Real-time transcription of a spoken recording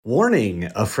Warning,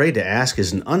 Afraid to Ask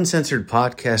is an uncensored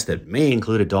podcast that may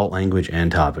include adult language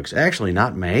and topics. Actually,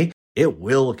 not may. It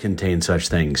will contain such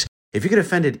things. If you get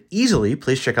offended easily,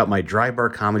 please check out my Dry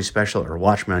Bar comedy special or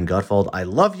watch me on Gutfold. I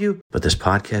love you, but this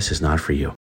podcast is not for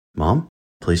you. Mom,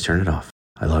 please turn it off.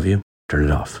 I love you. Turn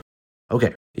it off.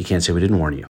 Okay, you can't say we didn't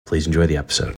warn you. Please enjoy the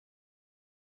episode.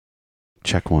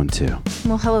 Check 1, 2.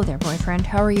 Well, hello there, boyfriend.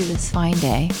 How are you this fine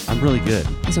day? I'm really good.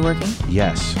 Is it working?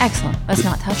 Yes. Excellent. Let's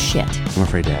not touch shit. I'm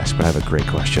afraid to ask, but I have a great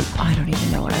question. I don't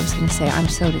even know what I was going to say. I'm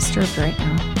so disturbed right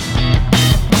now.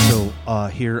 So,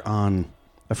 here on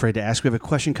Afraid to Ask, we have a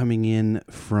question coming in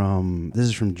this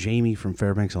is from Jamie from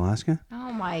Fairbanks, Alaska.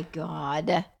 Oh my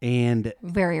God. And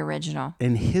very original.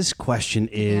 And his question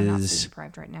is... I'm not sleep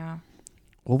deprived right now.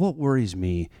 Well, what worries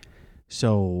me?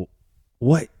 So,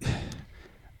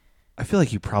 I feel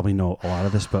like you probably know a lot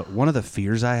of this, but one of the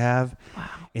fears I have,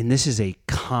 and this is a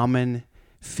common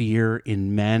fear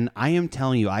in men, I am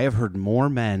telling you, I have heard more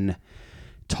men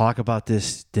talk about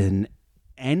this than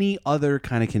any other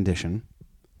kind of condition.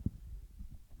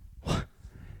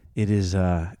 It's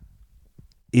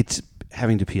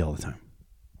having to pee all the time.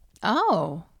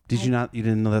 Oh. You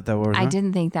didn't know that was? I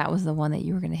didn't think that was the one that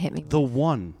you were going to hit me with. The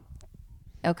one.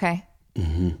 Okay.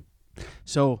 Mm-hmm.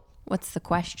 So... What's the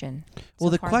question?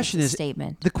 Well, the question is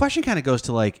statement. The question kind of goes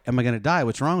to like, am I going to die?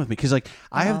 What's wrong with me? Because like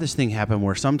I have this thing happen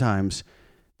where sometimes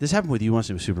this happened with you once.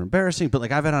 It was super embarrassing, but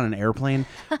like I've been on an airplane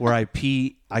where I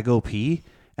go pee,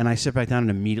 and I sit back down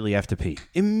and immediately have to pee.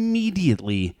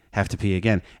 Immediately have to pee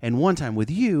again. And one time with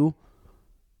you,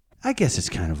 I guess it's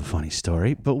kind of a funny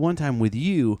story, but one time with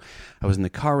you, I was in the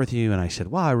car with you, and I said,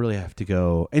 "Well, I really have to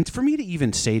go." And for me to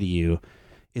even say to you,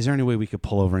 "Is there any way we could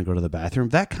pull over and go to the bathroom?"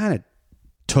 That kind of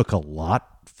took a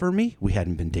lot for me. We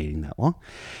hadn't been dating that long.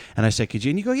 And I said, "Could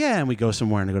you?" And you go, "Yeah." And we go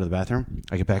somewhere and I go to the bathroom.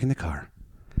 I get back in the car.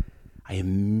 I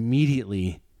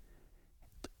immediately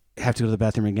have to go to the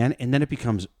bathroom again. And then it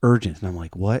becomes urgent. And I'm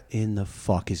like, what in the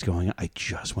fuck is going on? I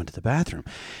just went to the bathroom.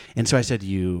 And so I said to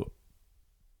you,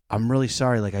 "I'm really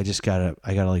sorry. Like, I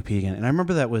gotta like pee again." And I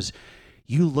remember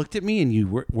you looked at me and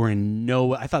you were in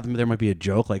I thought there might be a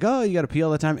joke like, "Oh, you gotta pee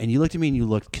all the time." And you looked at me and you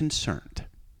looked concerned.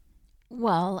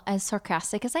 Well, as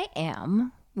sarcastic as I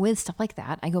am with stuff like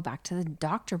that, I go back to the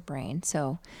doctor brain.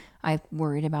 So I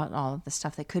worried about all of the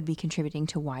stuff that could be contributing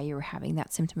to why you were having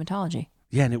that symptomatology.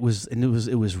 Yeah, and it was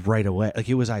right away. Like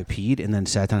I peed and then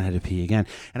sat down and had to pee again.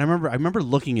 And I remember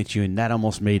looking at you, and that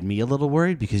almost made me a little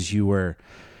worried because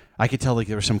I could tell like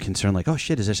there was some concern, like, "Oh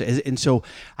shit, is this?" And so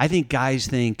I think guys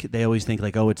they always think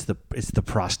like, "Oh, it's the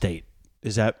prostate."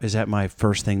 Is that my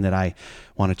first thing that I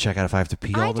want to check out if I have to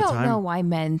pee all the time? I don't know why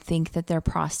men think that their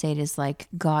prostate is like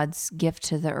God's gift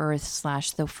to the earth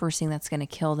 / the first thing that's going to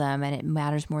kill them, and it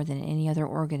matters more than any other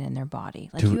organ in their body.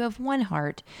 Like you have one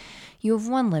heart, you have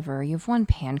one liver, you have one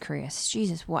pancreas.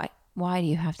 Jesus, why do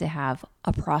you have to have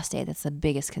a prostate? That's the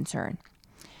biggest concern.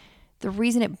 The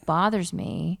reason it bothers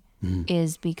me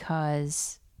is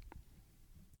because...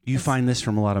 You find this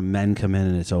from a lot of men come in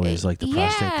and it's always like the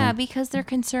prostate thing? Yeah, because they're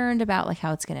concerned about like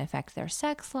how it's going to affect their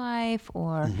sex life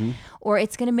or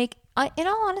it's going to make, in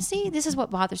all honesty, this is what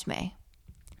bothers me.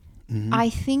 Mm-hmm. I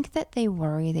think that they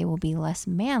worry they will be less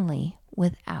manly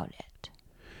without it.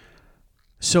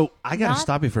 So I got to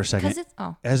stop you for a second.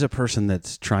 As a person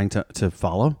that's trying to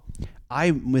follow, I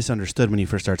misunderstood when you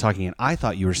first started talking, and I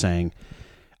thought you were saying,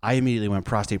 I immediately went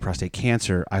prostate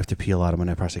cancer. I have to pee a lot when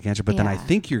I have prostate cancer. But then I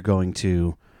think you're going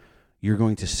to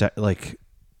set like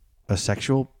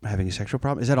having a sexual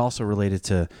problem. Is that also related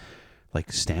to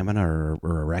like stamina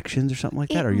or erections or something like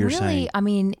that? Or you're saying? I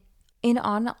mean, in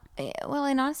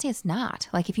honesty, it's not.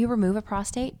 Like if you remove a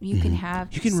prostate, you can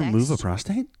have. You can remove a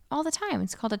prostate all the time.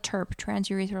 It's called a TURP,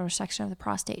 transurethral resection of the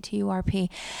prostate, TURP,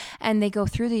 and they go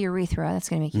through the urethra. That's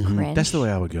going to make you cringe. That's the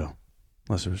way I would go,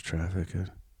 unless there was traffic. And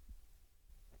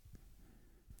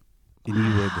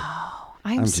you would.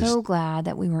 I'm so glad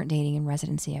that we weren't dating in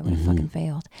residency. I would have fucking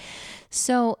failed.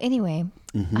 So anyway,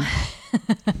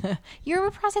 you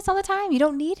remove prostates all the time. You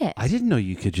don't need it. I didn't know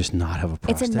you could just not have a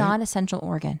prostate. It's a non-essential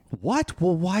organ. What?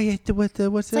 Well, why? What's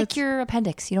that? It's like your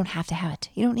appendix. You don't have to have it.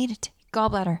 You don't need it.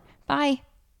 Gallbladder. Bye.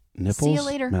 Nipples? See you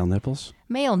later. Male nipples?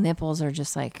 Male nipples are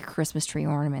just like Christmas tree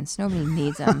ornaments. Nobody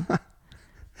needs them.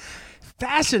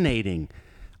 Fascinating.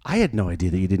 I had no idea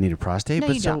that you didn't need a prostate. No,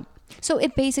 you don't. So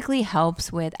it basically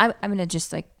helps with, I'm going to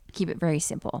just like keep it very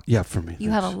simple. Yeah, for me. You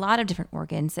have a lot of different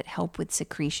organs that help with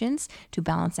secretions to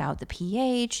balance out the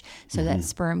pH so that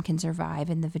sperm can survive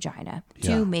in the vagina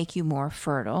to make you more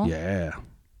fertile. Yeah.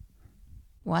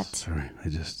 What? Sorry,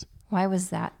 Why was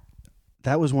that?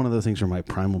 That was one of the things where my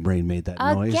primal brain made that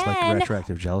noise, like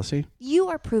retroactive jealousy. You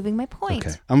are proving my point.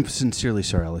 Okay. I'm sincerely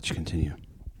sorry. I'll let you continue.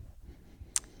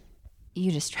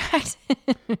 You distract.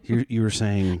 You were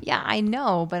saying. Yeah, I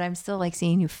know, but I'm still like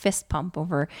seeing you fist pump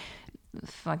over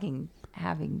fucking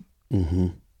having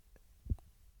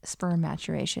sperm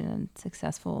maturation and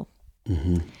successful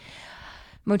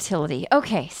motility.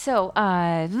 Okay, so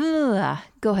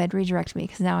go ahead, redirect me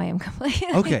because now I am completely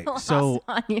Okay, lost so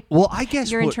on you. well, I guess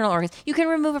Your internal organs. You can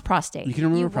remove a prostate. You can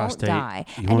remove a prostate. You won't die,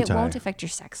 and it won't affect your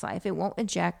sex life. It won't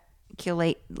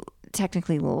ejaculate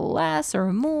technically less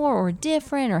or more or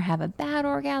different or have a bad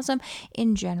orgasm.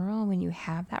 In general, when you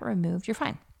have that removed, you're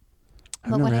fine.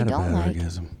 I've never had a bad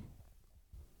orgasm.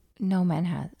 No man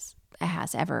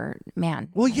has ever.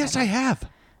 Well, yes, I have.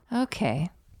 Okay.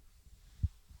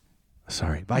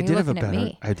 Sorry, but I did have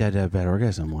a bad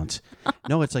orgasm once.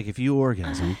 No, it's like if you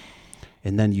orgasm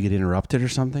and then you get interrupted or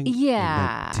something.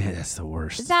 Yeah. That's the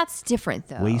worst. That's different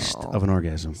though. Waste of an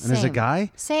orgasm. Same. And as a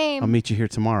guy, Same. I'll meet you here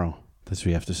tomorrow. That's what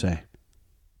you have to say.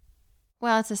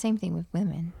 Well, it's the same thing with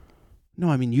women. No,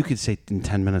 I mean, you could say in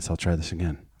 10 minutes, I'll try this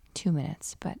again. 2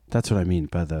 minutes, but. That's what I mean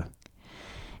by the.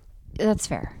 That's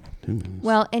fair. 2 minutes.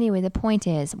 Well, anyway, the point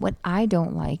is, what I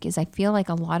don't like is I feel like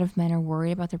a lot of men are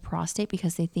worried about their prostate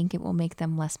because they think it will make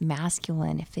them less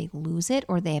masculine if they lose it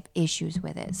or they have issues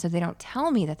with it. So they don't tell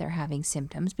me that they're having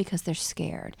symptoms because they're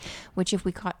scared, which if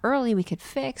we caught early, we could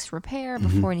fix, repair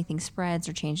before anything spreads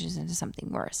or changes into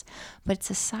something worse. But it's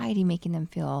society making them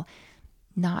feel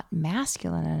not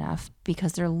masculine enough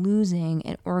because they're losing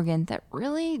an organ that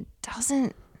really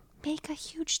doesn't make a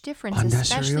huge difference,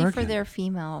 especially for their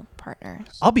female partners.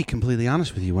 I'll be completely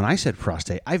honest with you. When I said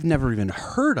prostate, I've never even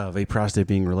heard of a prostate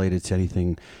being related to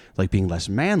anything like being less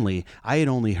manly. I had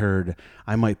only heard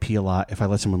I might pee a lot. If I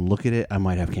let someone look at it, I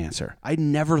might have cancer. I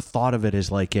never thought of it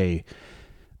as like a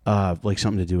like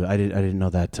something to do with. I didn't know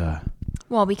that.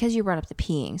 Well, because you brought up the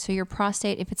peeing. So your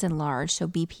prostate, if it's enlarged, so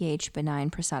BPH,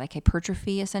 benign prostatic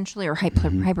hypertrophy, essentially, or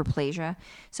hyperplasia.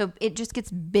 So it just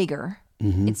gets bigger.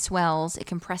 It swells, it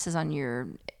compresses on your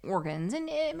organs, and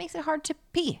it makes it hard to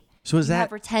pee. So you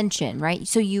have retention, right?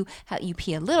 So you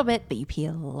pee a little bit, but you pee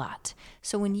a lot.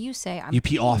 So when you say you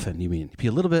pee often, you mean you pee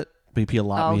a little bit, but you pee a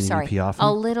lot. Meaning you pee often.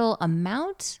 A little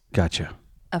amount. Gotcha.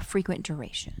 A frequent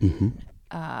duration,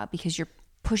 because you're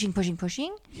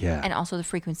pushing. Yeah. And also the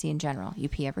frequency in general. You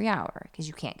pee every hour because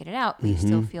you can't get it out, but you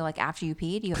still feel like after you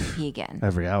peed, you have to pee again.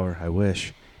 Every hour, I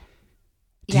wish.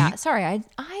 Sorry,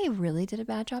 I really did a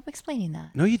bad job explaining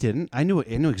that. No, you didn't. I knew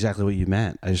exactly what you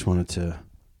meant. I just wanted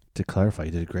to clarify.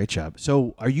 You did a great job.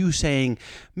 So are you saying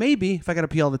maybe if I got to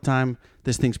pee all the time,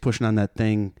 this thing's pushing on that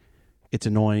thing, it's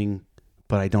annoying,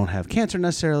 but I don't have cancer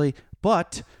necessarily,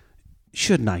 but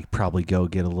shouldn't I probably go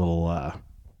get a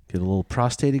little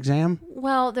prostate exam?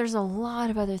 Well, there's a lot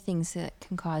of other things that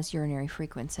can cause urinary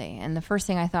frequency. And the first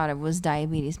thing I thought of was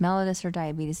diabetes mellitus or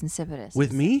diabetes insipidus.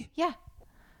 With me? Yeah.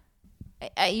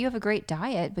 You have a great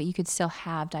diet, but you could still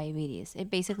have diabetes.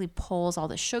 It basically pulls all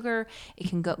the sugar. It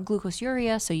can go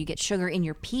glucosuria, so you get sugar in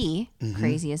your pee,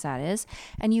 crazy as that is,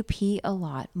 and you pee a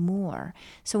lot more.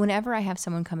 So whenever I have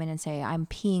someone come in and say, I'm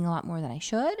peeing a lot more than I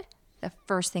should, the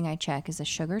first thing I check is a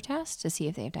sugar test to see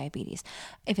if they have diabetes.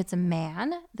 If it's a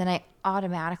man, then I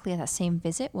automatically at that same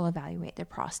visit will evaluate their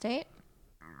prostate.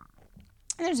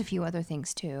 And there's a few other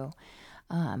things too.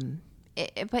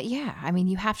 But yeah, I mean,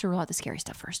 you have to rule out the scary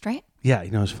stuff first, right? Yeah,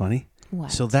 you know what's funny?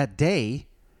 What? So that day,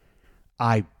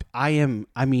 I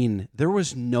mean, there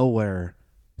was nowhere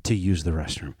to use the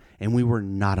restroom, and we were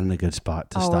not in a good spot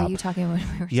to stop. Oh, are you talking about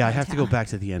when we were Yeah, I have to go back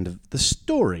to the end of the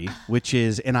story, which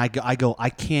is, and I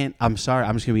can't, I'm sorry,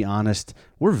 I'm just going to be honest.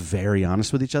 We're very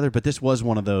honest with each other, but this was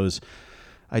one of those,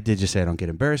 I did just say I don't get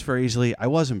embarrassed very easily. I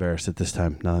was embarrassed at this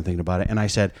time, now that I'm thinking about it. And I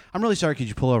said, I'm really sorry, could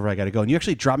you pull over? I got to go. And you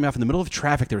actually dropped me off in the middle of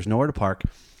traffic. There was nowhere to park.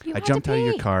 I jumped out of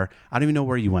your car. I don't even know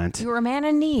where you went. You were a man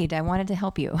in need. I wanted to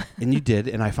help you. And you did,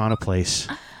 and I found a place.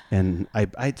 And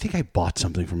I think I bought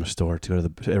something from a store to go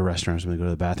to a restaurant. I was going to go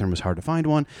to the bathroom. It was hard to find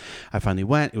one. I finally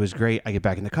went. It was great. I get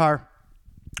back in the car.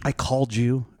 I called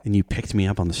you, and you picked me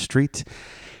up on the street.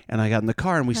 And I got in the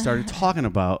car, and we started talking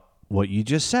about what you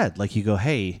just said. Like, you go,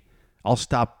 hey, I'll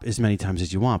stop as many times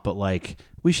as you want, but like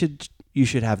you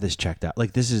should have this checked out.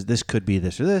 Like this could be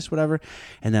this or this, whatever.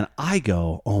 And then I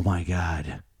go, oh my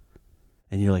God.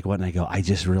 And you're like, what? And I go, I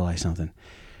just realized something.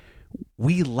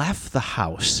 We left the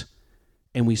house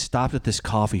and we stopped at this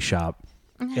coffee shop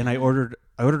and I ordered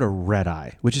a red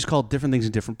eye, which is called different things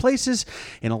in different places.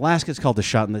 In Alaska, it's called the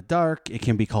shot in the dark. It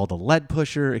can be called a lead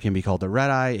pusher. It can be called the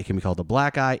red eye. It can be called the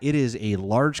black eye. It is a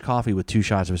large coffee with 2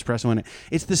 shots of espresso in it.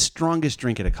 It's the strongest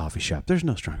drink at a coffee shop. There's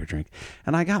no stronger drink.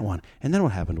 And I got one. And then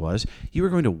what happened was you were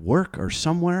going to work or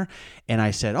somewhere. And I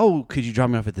said, oh, could you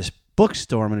drop me off at this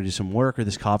bookstore? I'm going to do some work or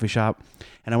this coffee shop.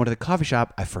 And I went to the coffee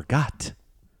shop. I forgot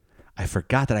I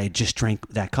forgot that I had just drank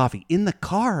that coffee in the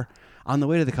car on the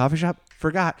way to the coffee shop.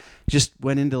 Forgot. Just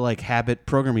went into like habit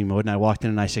programming mode, and I walked in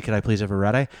and I said, "Could I please have a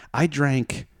red eye?" I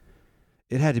drank.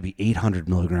 It had to be 800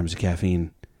 milligrams of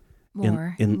caffeine.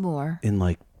 More. In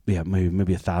like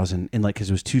maybe 1,000 in like because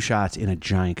it was 2 shots in a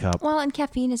giant cup. Well, and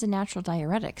caffeine is a natural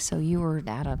diuretic, so you were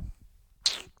at a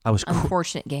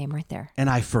unfortunate game right there. And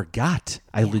I forgot.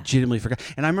 I legitimately forgot.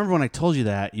 And I remember when I told you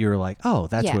that, you were like, "Oh,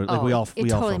 that's what." Like we all totally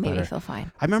felt made better. me feel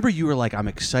fine. I remember you were like, "I'm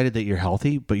excited that you're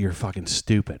healthy, but you're fucking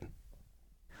stupid."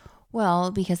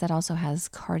 Well, because that also has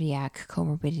cardiac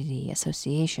comorbidity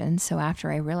association. So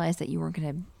after I realized that you weren't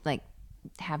going to like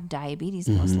have diabetes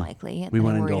most likely, and We then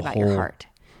went I into worried a about whole- your heart.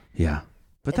 Yeah.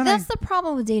 But then That's the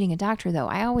problem with dating a doctor, though.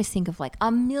 I always think of like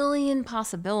a million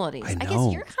possibilities. I guess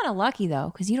know. you're kind of lucky,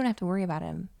 though, because you don't have to worry about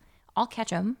him. I'll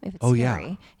catch him if it's Oh, yeah.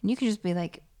 scary. And you can just be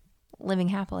like living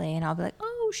happily, and I'll be like,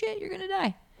 oh, shit, you're going to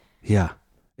die. Yeah.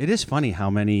 It is funny how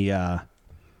many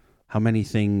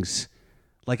things,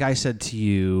 like I said to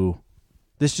you,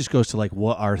 this just goes to like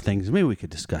what are things, maybe we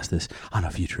could discuss this on a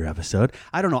future episode.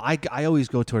 I don't know. I always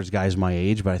go towards guys my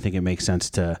age, but I think it makes sense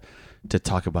to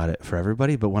talk about it for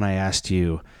everybody. But when I asked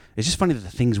you, it's just funny that the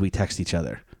things we text each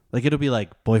other, like it'll be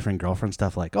like boyfriend, girlfriend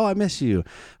stuff like, "Oh, I miss you.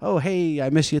 Oh, hey,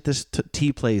 I miss you at this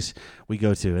tea place we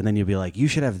go to." And then you'll be like, "You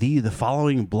should have the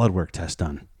following blood work test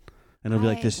done." And it'll be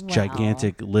like this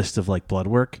gigantic list of like blood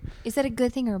work. Is that a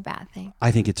good thing or a bad thing?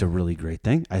 I think it's a really great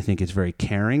thing. I think it's very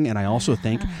caring. And I also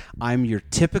think I'm your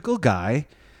typical guy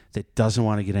that doesn't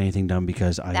want to get anything done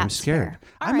because I am scared.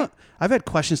 I've had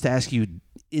questions to ask you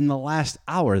in the last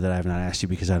hour that I have not asked you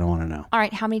because I don't want to know. All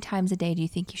right. How many times a day do you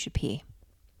think you should pee?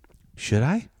 Should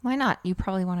I? Why not? You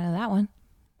probably want to know that one.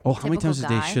 Oh, how many times a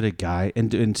day should a guy?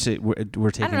 And say we're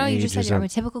taking I don't know. You just said ages I'm a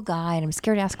typical guy and I'm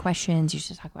scared to ask questions. You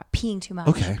should talk about peeing too much.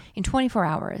 Okay. In 24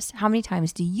 hours, how many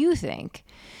times do you think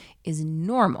is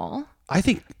normal I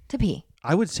think to pee?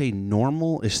 I would say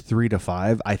normal is 3 to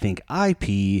 5. I think I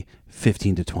pee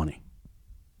 15 to 20.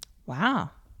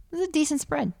 Wow. This is a decent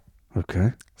spread.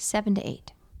 Okay. 7 to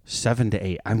 8. 7 to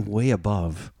 8. I'm way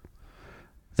above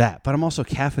that, but I'm also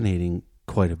caffeinating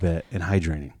quite a bit and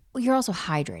hydrating. Well, you're also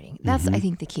hydrating. That's, I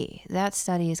think, the key. That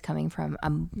study is coming from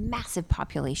a massive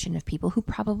population of people who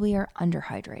probably are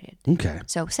underhydrated. Okay.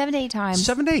 So 7 to 8 times.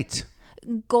 7 to 8.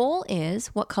 Goal is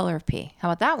what color of pee? How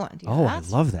about that one? Do you know Oh, that? I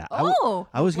love that.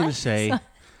 I was going to say,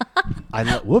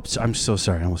 whoops, I'm so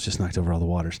sorry. I almost just knocked over all the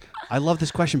waters. I love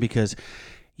this question because,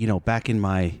 back in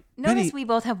my... Notice we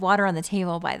both have water on the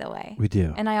table, by the way. We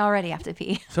do. And I already have to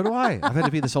pee. So do I. I've had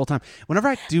to pee this whole time. Whenever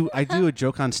I do a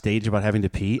joke on stage about having to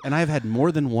pee, and I've had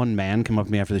more than one man come up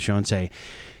to me after the show and say,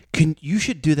 you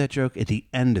should do that joke at the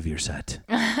end of your set.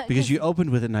 Because you opened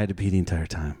with it and I had to pee the entire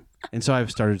time. And so I've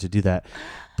started to do that.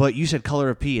 But you said color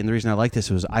of pee, and the reason I like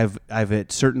this was I've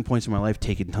at certain points in my life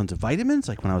taken tons of vitamins.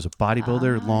 Like when I was a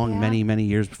bodybuilder, many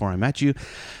years before I met you,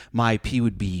 my pee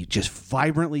would be just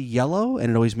vibrantly yellow,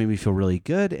 and it always made me feel really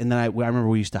good. And then I remember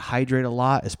we used to hydrate a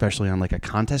lot, especially on like a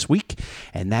contest week,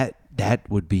 and that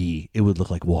would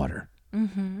look like water.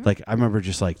 Mm-hmm. Like I remember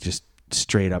just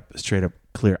straight up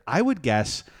clear. I would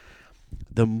guess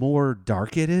the more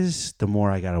dark it is, the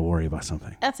more I got to worry about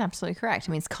something. That's absolutely correct.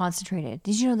 I mean, it's concentrated.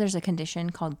 Did you know there's a condition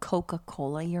called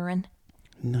Coca-Cola urine?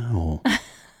 No.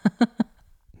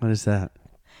 What is that?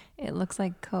 It looks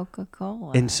like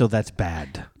Coca-Cola. And so that's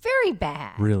bad. Very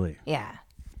bad. Really? Yeah.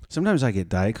 Sometimes I get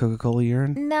Diet Coca-Cola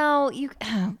urine. No, you...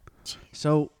 Oh,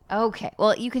 so... Okay.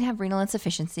 Well, you can have renal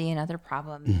insufficiency and other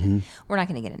problems. Mm-hmm. We're not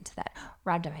going to get into that.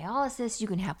 Rhabdomyolysis, you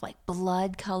can have like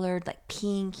blood-colored, like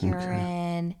pink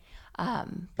urine.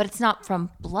 But it's not from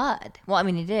blood. Well, I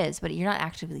mean, it is, but you're not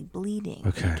actively bleeding.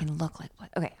 Okay. It can look like blood.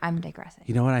 Okay, I'm digressing.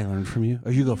 You know what I learned from you? Oh,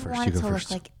 you go first. Want You it go to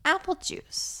first. look like apple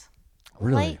juice.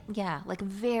 Really? Like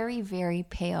very, very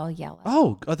pale yellow.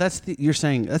 Oh, you're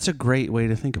saying that's a great way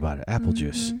to think about it. Apple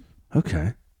juice.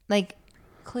 Okay. Like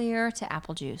clear to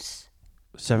apple juice.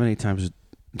 7-8 times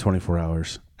in 24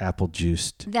 hours. Apple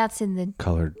juiced. That's in the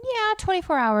colored. Yeah,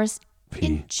 24 hours pee.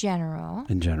 in general.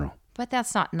 In general. But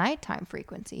that's not nighttime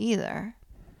frequency either.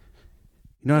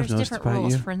 You know what I've There's noticed different about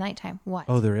rules you? for nighttime. What?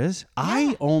 Oh, there is?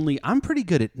 Yeah. I'm pretty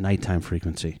good at nighttime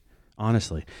frequency,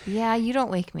 honestly. Yeah, you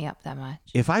don't wake me up that much.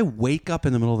 If I wake up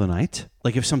in the middle of the night,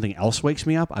 like if something else wakes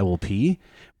me up, I will pee,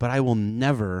 but I will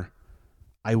never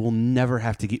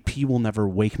have to pee will never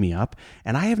wake me up.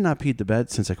 And I have not peed the bed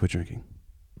since I quit drinking.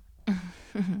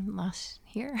 Last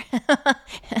year?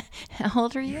 How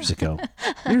old are you? Years ago.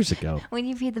 When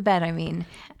you peed the bed, I mean.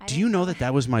 Do you know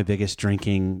that was my biggest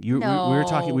drinking? We were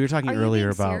talking Are earlier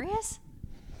you being about. Serious?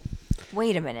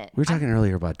 Wait a minute. We were talking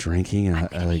earlier about drinking, and I'm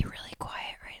gonna be really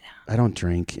quiet right I don't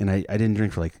drink, and I didn't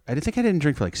drink for I didn't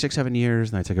drink for 6-7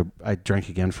 years, and I drank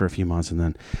again for a few months, and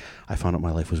then I found out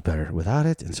my life was better without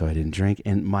it, and so I didn't drink.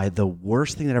 And the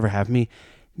worst thing that ever happened to me,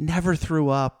 never threw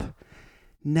up,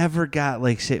 never got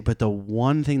sick, but the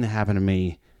one thing that happened to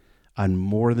me on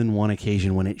more than one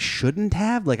occasion when it shouldn't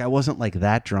have, I wasn't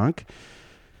that drunk,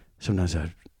 sometimes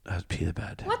I'd pee the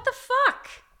bed. What the fuck?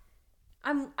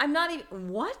 I'm not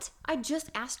even, what? I just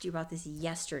asked you about this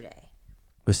yesterday.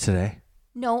 It was today?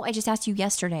 No, I just asked you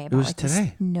yesterday about it was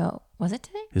today. No. Was it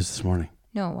today? It was this morning.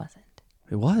 No, it wasn't.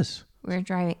 It was. We were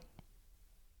driving.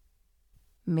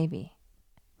 Maybe.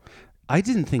 I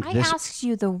didn't think I this. asked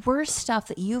you the worst stuff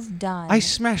that you've done. I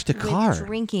smashed a car.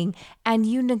 Drinking, and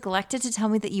you neglected to tell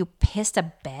me that you pissed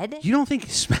a bed? You don't think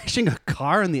smashing a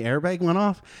car and the airbag went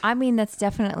off? I mean, that's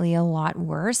definitely a lot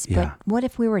worse. Yeah. But what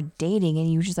if we were dating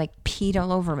and you just peed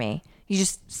all over me? You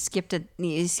just skipped it.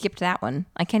 You skipped that one.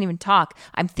 I can't even talk.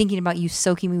 I'm thinking about you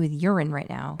soaking me with urine right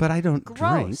now. But I don't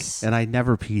drink, and I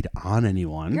never peed on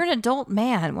anyone. You're an adult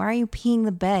man. Why are you peeing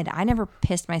the bed? I never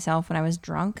pissed myself when I was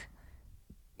drunk.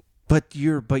 But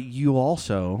you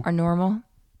also are normal.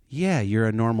 Yeah, you're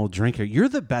a normal drinker. You're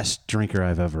the best drinker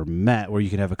I've ever met, where you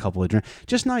can have a couple of drinks.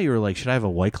 Just now you were like, should I have a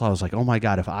White Claw? I was like, oh my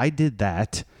God, if I did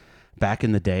that back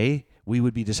in the day, we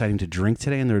would be deciding to drink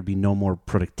today and there would be no more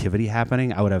productivity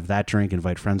happening. I would have that drink,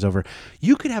 invite friends over.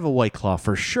 You could have a White Claw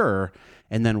for sure,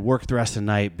 and then work the rest of the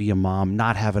night, be a mom,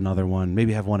 not have another one,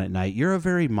 maybe have one at night. You're a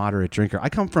very moderate drinker.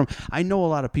 I know a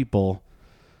lot of people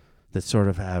that sort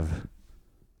of have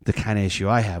the kind of issue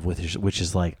I have, which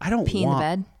is I don't pee in the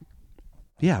bed.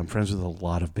 Yeah, I'm friends with a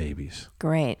lot of babies.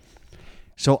 Great.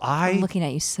 So I'm looking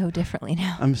at you so differently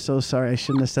now. I'm so sorry. I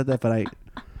shouldn't have said that, but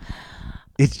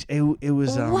it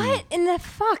was. What in the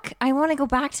fuck? I want to go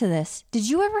back to this. Did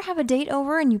you ever have a date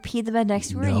over and you peed the bed next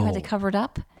to her and you had to cover it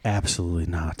up? Absolutely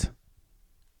not.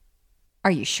 Are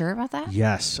you sure about that?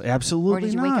 Yes, absolutely not. Or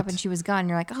did you wake up and she was gone and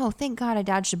you're like, oh, thank God I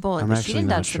dodged a bullet. But she didn't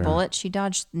dodge the bullet. She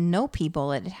dodged no pee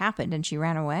bullet. It happened and she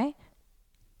ran away.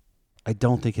 I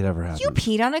don't think it ever happened. You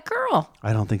peed on a girl.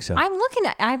 I don't think so. I'm looking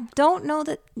at, I don't know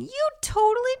that you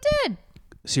totally did.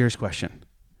 Serious question.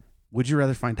 Would you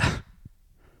rather find out?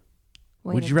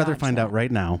 Would you rather find out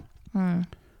right now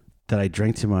that I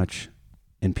drank too much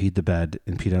and peed the bed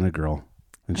and peed on a girl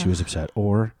and she was upset,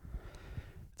 or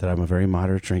that I'm a very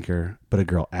moderate drinker, but a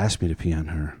girl asked me to pee on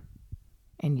her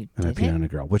and I peed on a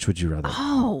girl? Which would you rather?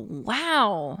 Oh,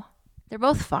 wow. They're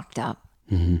both fucked up.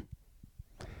 Mm-hmm.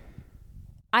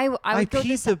 I would go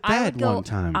peed the bed one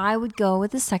time. I would go with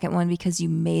the second one because you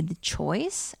made the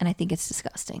choice, and I think it's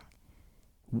disgusting.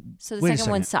 So the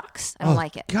second one sucks. I don't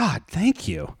like it. God, thank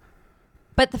you.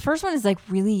 But the first one is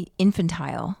really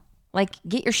infantile.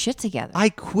 Get your shit together. I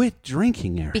quit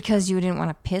drinking, Eric. Because you didn't want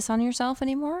to piss on yourself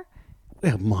anymore?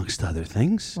 Amongst other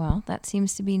things. Well, that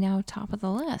seems to be now top of the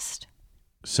list.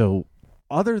 So,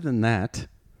 other than that,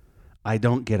 I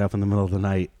don't get up in the middle of the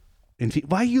night.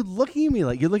 Why are you looking at me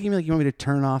you're looking at me like you want me to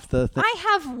turn off the thing? I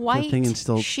have white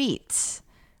sheets.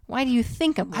 Why do you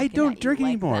think I'm looking I don't drink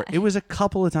anymore. That? It was a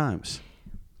couple of times.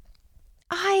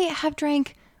 I have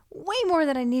drank way more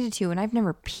than I needed to, and I've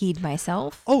never peed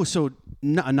myself. Oh, so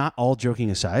not all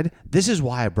joking aside, this is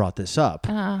why I brought this up.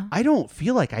 I don't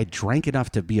feel like I drank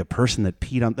enough to be a person that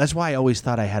peed on. That's why I always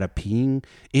thought I had a peeing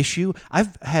issue.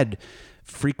 I've had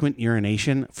frequent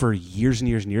urination for years and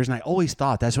years and years, and I always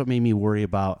thought that's what made me worry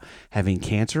about having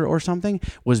cancer or something,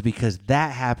 was because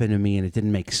that happened to me and it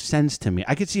didn't make sense to me.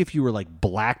 I could see if you were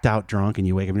blacked out drunk and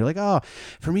you wake up and you're like, oh,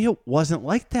 for me it wasn't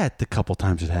like that the couple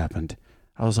times it happened.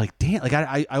 I was like, damn,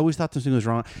 I always thought something was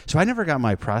wrong. So I never got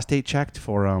my prostate checked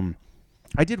for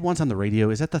I did once on the radio.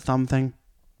 Is that the thumb thing?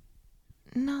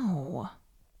 No.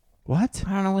 What?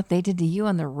 I don't know what they did to you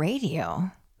on the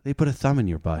radio. They put a thumb in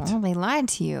your butt. Oh, they lied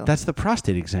to you. That's the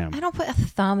prostate exam. I don't put a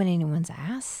thumb in anyone's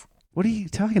ass. What are you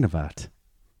talking about?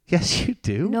 Yes, you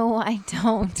do. No, I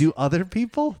don't. Do other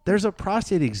people? There's a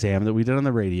prostate exam that we did on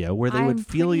the radio where they would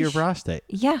feel your prostate.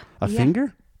 Yeah. A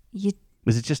finger?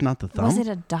 Was it just not the thumb? Was it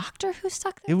a doctor who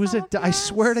stuck their thumb up your I ass?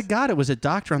 swear to God, it was a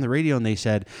doctor on the radio, and they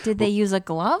said... Did they use a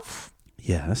glove?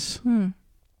 Yes.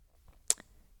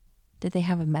 Did they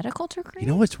have a medical degree? You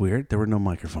know what's weird? There were no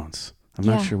microphones. I'm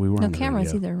not sure we were on the cameras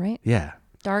radio. either, right? Yeah.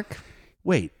 Dark.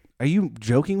 Wait, are you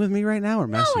joking with me right now or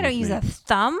messing with me? No, I don't use a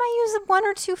thumb. I use one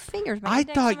or two fingers. I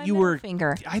thought you were saying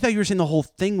the whole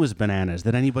thing was bananas,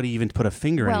 that anybody even put a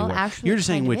finger anywhere. Well, actually, you're just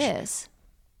saying which is.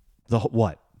 The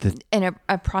what? And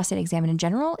a prostate exam in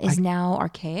general is now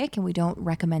archaic, and we don't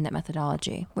recommend that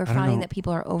methodology. We're finding that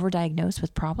people are overdiagnosed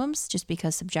with problems just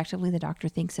because subjectively the doctor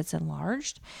thinks it's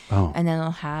enlarged. Oh. And then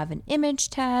they'll have an image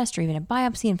test or even a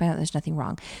biopsy and find out there's nothing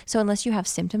wrong. So unless you have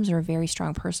symptoms or a very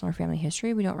strong personal or family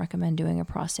history, we don't recommend doing a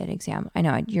prostate exam. I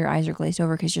know your eyes are glazed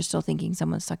over because you're still thinking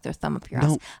someone stuck their thumb up your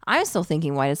ass. I'm still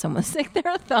thinking, why did someone stick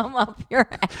their thumb up your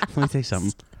ass? Let me tell you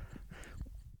something.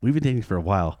 We've been dating for a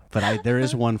while, but there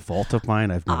is one fault of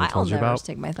mine I've never told you about. I'll never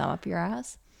stick my thumb up your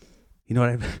ass. You know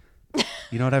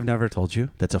what I've never told you?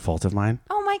 That's a fault of mine.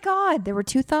 Oh my God, there were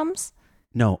 2 thumbs?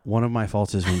 No, one of my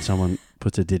faults is when someone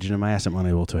puts a digit in my ass, I'm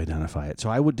unable to identify it.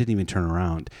 So I didn't even turn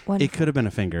around. It could have been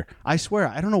a finger. I swear,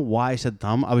 I don't know why I said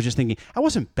thumb. I was just thinking, I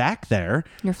wasn't back there.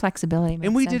 Your flexibility makes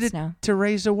and we sense did it now. to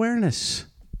raise awareness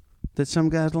that some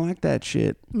guys don't like that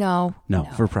shit. No,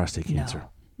 for prostate cancer.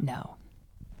 No.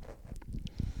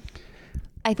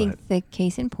 I think the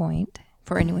case in point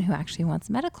for anyone who actually wants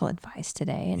medical advice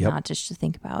today and not just to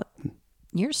think about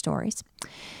your stories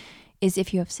is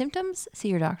if you have symptoms, see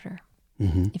your doctor.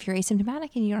 Mm-hmm. If you're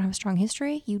asymptomatic and you don't have a strong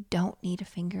history, you don't need a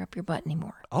finger up your butt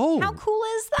anymore. Oh. How cool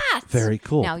is that? Very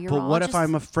cool. Now, but what if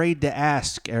I'm afraid to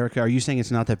ask, Erica? Are you saying it's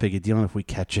not that big a deal and if we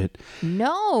catch it?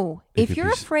 No. If you're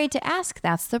afraid to ask,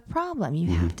 that's the problem.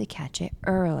 You have to catch it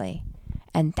early.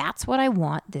 And that's what I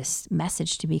want this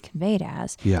message to be conveyed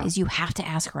as, is you have to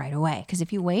ask right away. Because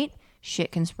if you wait,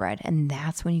 shit can spread. And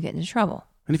that's when you get into trouble.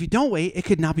 And if you don't wait, it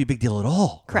could not be a big deal at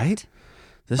all. Correct.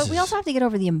 Right? We also have to get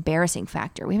over the embarrassing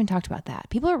factor. We haven't talked about that.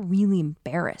 People are really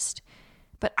embarrassed.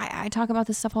 But I talk about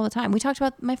this stuff all the time. We talked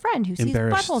about my friend who sees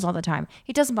buttholes all the time.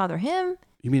 It doesn't bother him.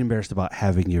 You mean embarrassed about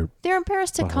having your... They're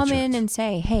embarrassed to come in and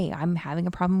say, hey, I'm having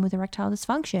a problem with erectile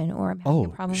dysfunction, or I'm having a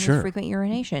problem with frequent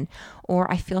urination, or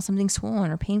I feel something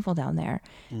swollen or painful down there.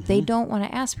 Mm-hmm. They don't want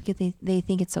to ask because they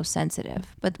think it's so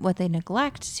sensitive. But what they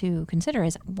neglect to consider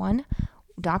is, 1,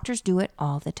 doctors do it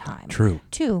all the time. True.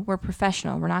 2, we're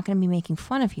professional. We're not going to be making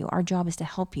fun of you. Our job is to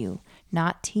help you,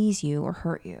 not tease you or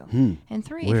hurt you. And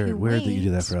 3, if you weird wait, that you do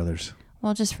that for others.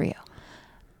 Well, just for you.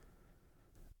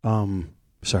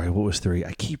 Sorry, what was 3?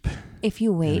 I keep... If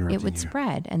you wait, it would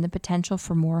spread, and the potential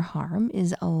for more harm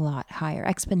is a lot higher,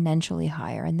 exponentially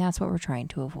higher, and that's what we're trying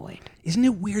to avoid. Isn't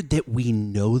it weird that we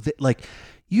know that, like,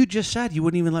 you just said you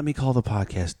wouldn't even let me call the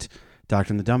podcast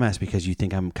Doctor and the Dumbass because you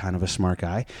think I'm kind of a smart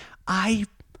guy.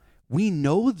 We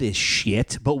know this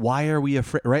shit, but why are we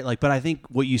afraid, right? Like, but I think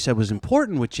what you said was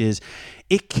important, which is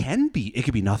it could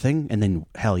be nothing, and then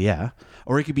hell yeah.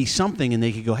 Or it could be something, and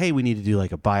they could go, hey, we need to do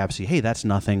like a biopsy. Hey, that's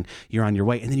nothing. You're on your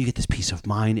way. And then you get this peace of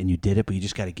mind, and you did it, but you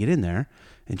just got to get in there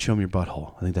and show them your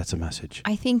butthole. I think that's a message.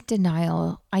 I think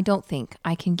denial, I don't think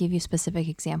I can give you specific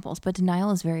examples, but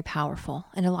denial is very powerful.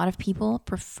 And a lot of people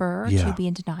prefer to be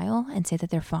in denial and say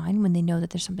that they're fine when they know that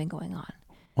there's something going on.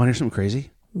 Want to hear something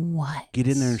crazy? What? Get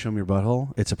in there and show me your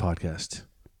butthole. It's a podcast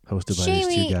hosted by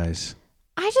these 2 guys.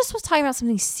 I just was talking about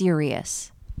something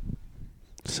serious.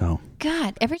 So,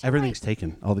 God, everything's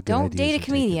taken. All the good don't ideas date a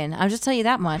comedian. I'll just tell you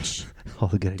that much. All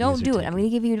the good don't ideas do are it. I'm going to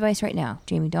give you advice right now,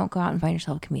 Jamie. Don't go out and find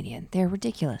yourself a comedian. They're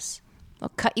ridiculous. They'll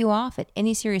cut you off at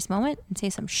any serious moment and say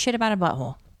some shit about a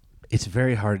butthole. It's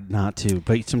very hard not to,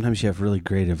 but sometimes you have really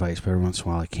great advice, but every once in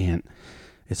a while I can't.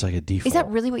 It's like a default. Is that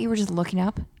really what you were just looking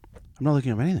up? I'm not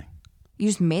looking up anything. You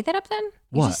just made that up then?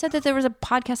 You just said that there was a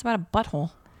podcast about a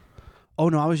butthole. Oh,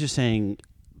 no, I was just saying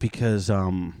because...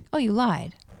 Oh, you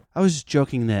lied. I was just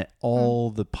joking that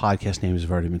all the podcast names have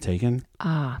already been taken.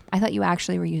 I thought you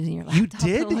actually were using your laptop.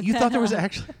 You did? You thought there was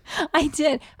actually... I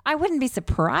did. I wouldn't be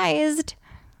surprised.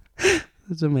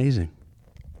 That's amazing.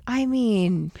 I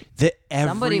mean,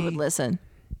 somebody would listen.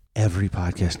 Every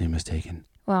podcast name is taken.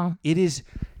 Well... It is...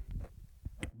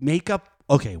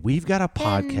 Okay, we've got a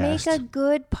podcast. Make a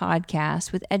good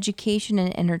podcast with education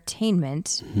and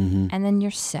entertainment, and then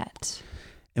you're set.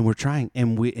 And we're trying,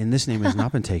 and this name has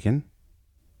not been taken.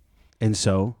 And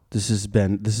so this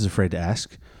is Afraid to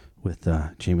Ask with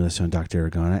Jamie Lisson and Dr.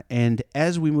 Aragona. And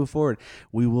as we move forward,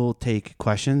 we will take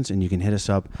questions, and you can hit us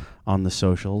up on the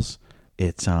socials.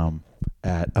 It's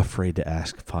at Afraid to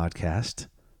Ask Podcast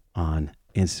on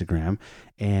Instagram,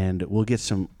 and we'll get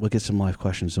some live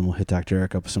questions, and we'll hit Dr.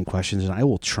 Eric up with some questions, and I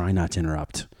will try not to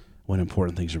interrupt when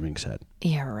important things are being said.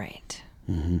 Yeah, right.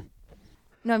 Mm-hmm.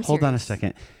 No, I'm Hold serious. on a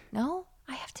second. No,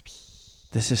 I have to pee.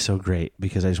 This is so great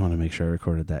because I just want to make sure I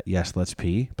recorded that. Yes, let's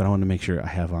pee, but I want to make sure I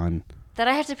have on... That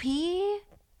I have to pee?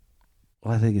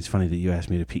 Well, I think it's funny that you asked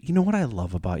me to pee. You know what I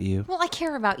love about you? Well, I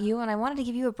care about you, and I wanted to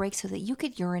give you a break so that you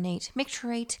could urinate,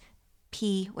 micturate,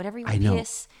 pee, whatever you want,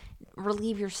 piss,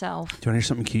 relieve yourself. Do you want to hear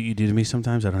something cute you do to me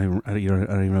sometimes? I don't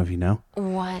even know if you know.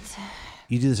 What?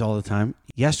 You do this all the time.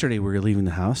 Yesterday, we were leaving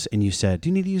the house, and you said, do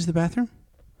you need to use the bathroom?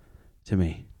 to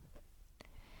me.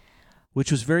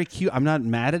 Which was very cute. I'm not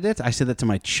mad at it. I said that to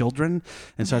my children,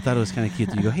 and so I thought it was kind of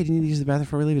cute. You go, hey, do you need to use the bathroom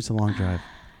before we leave? It's a long drive.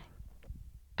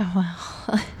 Oh,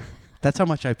 well. That's how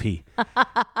much I pee.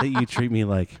 That you treat me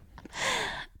like.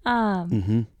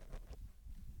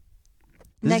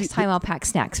 Next time I'll pack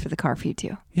snacks for the car for you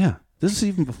too. Yeah. This is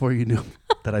even before you knew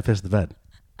that I pissed the bed.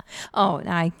 Oh,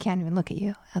 I can't even look at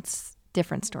you. That's a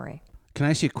different story. Can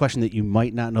I ask you a question that you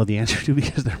might not know the answer to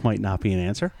because there might not be an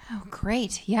answer? Oh,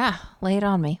 great. Yeah. Lay it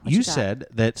on me. What you said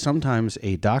that sometimes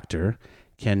a doctor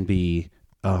can be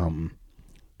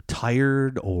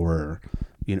tired or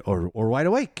wide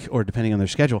awake, or depending on their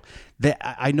schedule.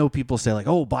 I know people say like,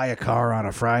 oh, buy a car on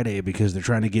a Friday because they're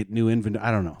trying to get new inventory.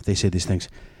 I don't know. They say these things.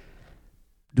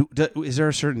 Is there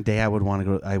a certain day I would want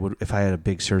to go? If I had a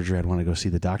big surgery, I'd want to go see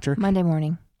the doctor. Monday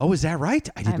morning. Oh, is that right?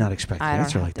 I did not expect an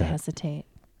answer like that. I don't have to hesitate.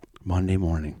 Monday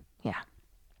morning. Yeah.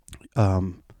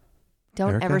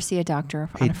 Don't ever see a doctor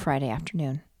on a Friday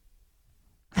afternoon.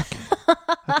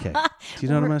 Okay. Do you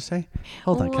know what I'm going to say?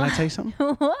 Hold on. Can I tell you something?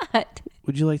 What?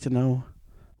 Would you like to know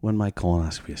when my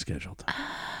colonoscopy is scheduled?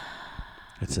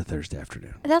 It's a Thursday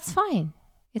afternoon. That's fine.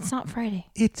 It's not Friday.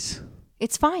 It's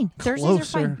fine.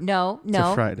 Thursdays are fine. No,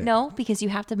 because you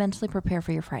have to mentally prepare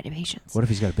for your Friday patients. What if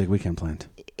he's got a big weekend planned?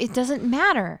 It doesn't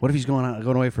matter. What if he's going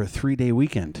away for a 3-day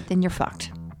weekend? Then you're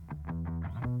fucked.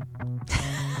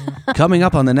 Coming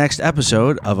up on the next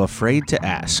episode of Afraid to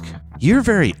Ask. You're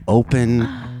very open.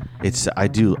 I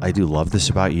do love this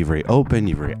about you. You're very open.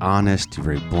 You're very honest. You're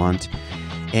very blunt.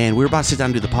 And we're about to sit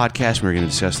down and do the podcast. And we're going to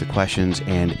discuss the questions.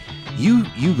 And you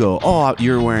go, oh,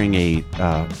 you're wearing like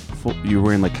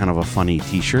kind of a funny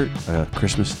T-shirt, a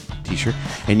Christmas T-shirt.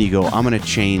 And you go, I'm going to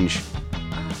change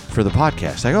for the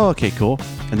podcast. I go, okay, cool.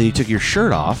 And then you took your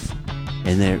shirt off,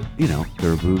 and there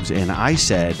were boobs. And I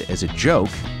said, as a joke,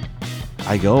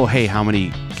 I go, oh, hey, how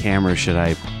many cameras should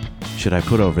I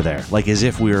put over there? Like as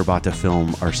if we were about to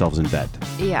film ourselves in bed.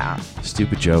 Yeah.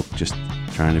 Stupid joke, just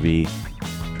trying to be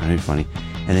funny.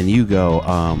 And then you go,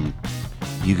 oh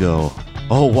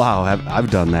wow, I've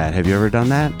done that. Have you ever done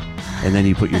that? And then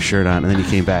you put your shirt on, and then you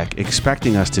came back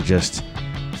expecting us to just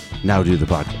now do the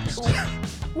podcast.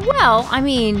 Well, I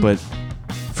mean, but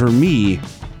for me,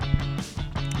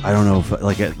 I don't know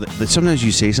if sometimes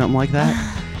you say something like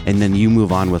that. And then you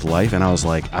move on with life, and I was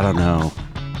like, I don't know.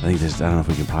 I don't know if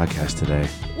we can podcast today.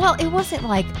 Well, it wasn't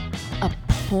like a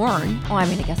porn. Oh, I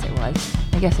mean, I guess it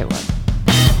was.